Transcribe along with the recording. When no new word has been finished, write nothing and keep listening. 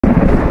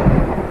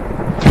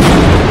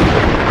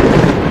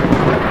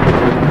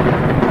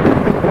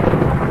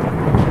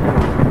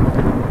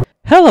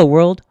Hello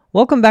world!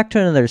 Welcome back to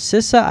another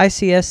CISA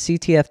ICS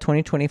CTF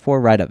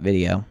 2024 write-up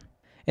video.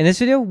 In this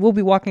video, we'll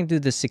be walking through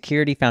the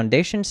Security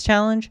Foundations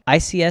Challenge,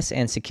 ICS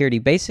and Security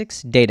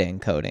Basics data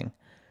encoding.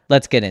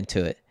 Let's get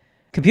into it.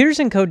 Computers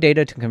encode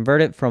data to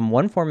convert it from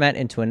one format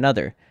into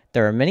another.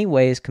 There are many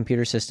ways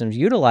computer systems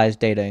utilize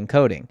data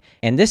encoding,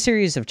 and this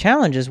series of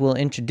challenges will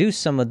introduce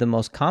some of the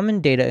most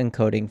common data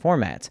encoding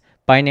formats: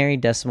 binary,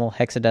 decimal,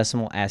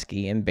 hexadecimal,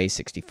 ASCII, and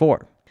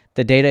base64.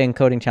 The data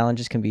encoding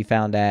challenges can be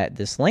found at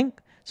this link.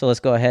 So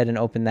let's go ahead and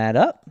open that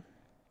up.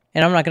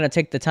 And I'm not going to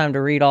take the time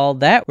to read all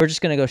that. We're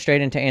just going to go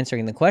straight into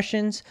answering the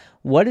questions.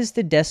 What is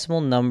the decimal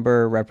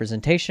number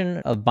representation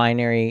of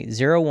binary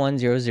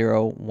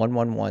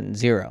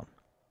 01001110?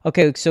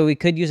 Okay, so we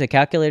could use a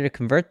calculator to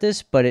convert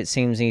this, but it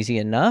seems easy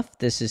enough.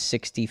 This is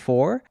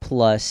 64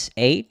 plus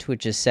 8,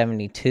 which is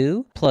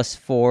 72, plus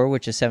 4,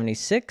 which is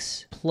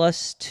 76,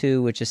 plus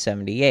 2, which is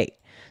 78.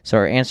 So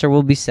our answer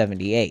will be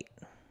 78.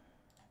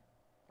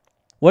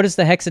 What is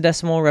the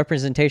hexadecimal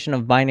representation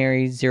of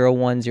binary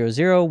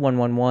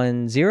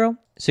 01001110?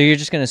 So you're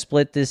just going to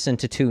split this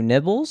into two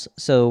nibbles.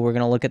 So we're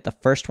going to look at the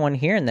first one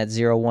here, and that's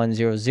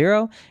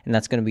 0100, and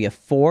that's going to be a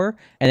 4.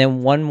 And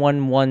then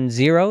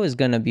 1110 is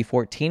going to be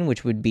 14,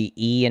 which would be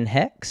E in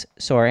hex.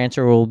 So our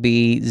answer will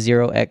be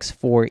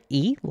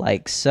 0x4E,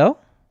 like so.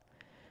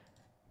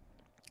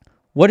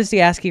 What is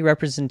the ASCII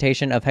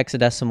representation of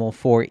hexadecimal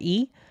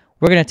 4E?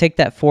 We're going to take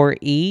that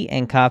 4E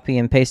and copy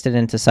and paste it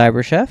into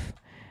CyberChef.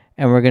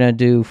 And we're going to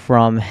do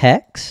from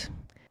hex,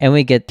 and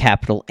we get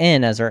capital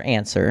N as our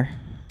answer.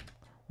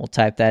 We'll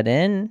type that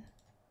in.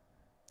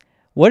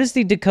 What is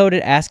the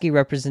decoded ASCII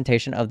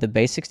representation of the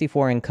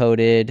base64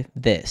 encoded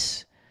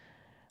this?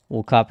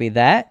 We'll copy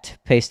that,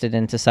 paste it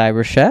into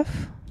CyberChef,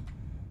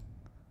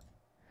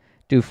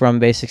 do from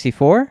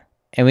base64,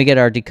 and we get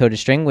our decoded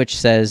string, which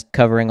says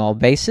covering all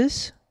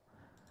bases.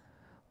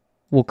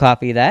 We'll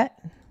copy that,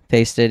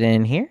 paste it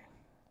in here.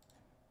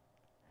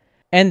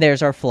 And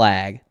there's our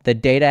flag. The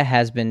data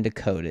has been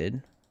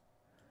decoded.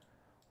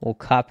 We'll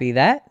copy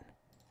that,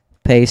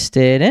 paste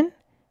it in,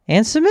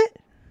 and submit.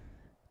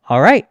 All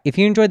right, if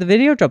you enjoyed the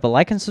video, drop a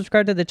like and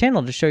subscribe to the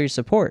channel to show your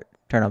support.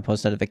 Turn on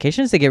post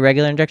notifications to get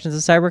regular injections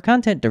of cyber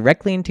content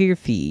directly into your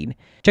feed.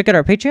 Check out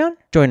our Patreon,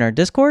 join our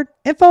Discord,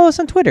 and follow us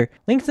on Twitter.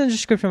 Links in the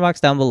description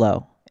box down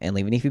below. And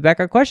leave any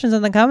feedback or questions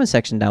in the comment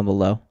section down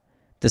below.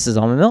 This is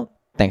Almond Milk.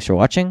 Thanks for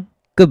watching.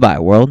 Goodbye,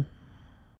 world.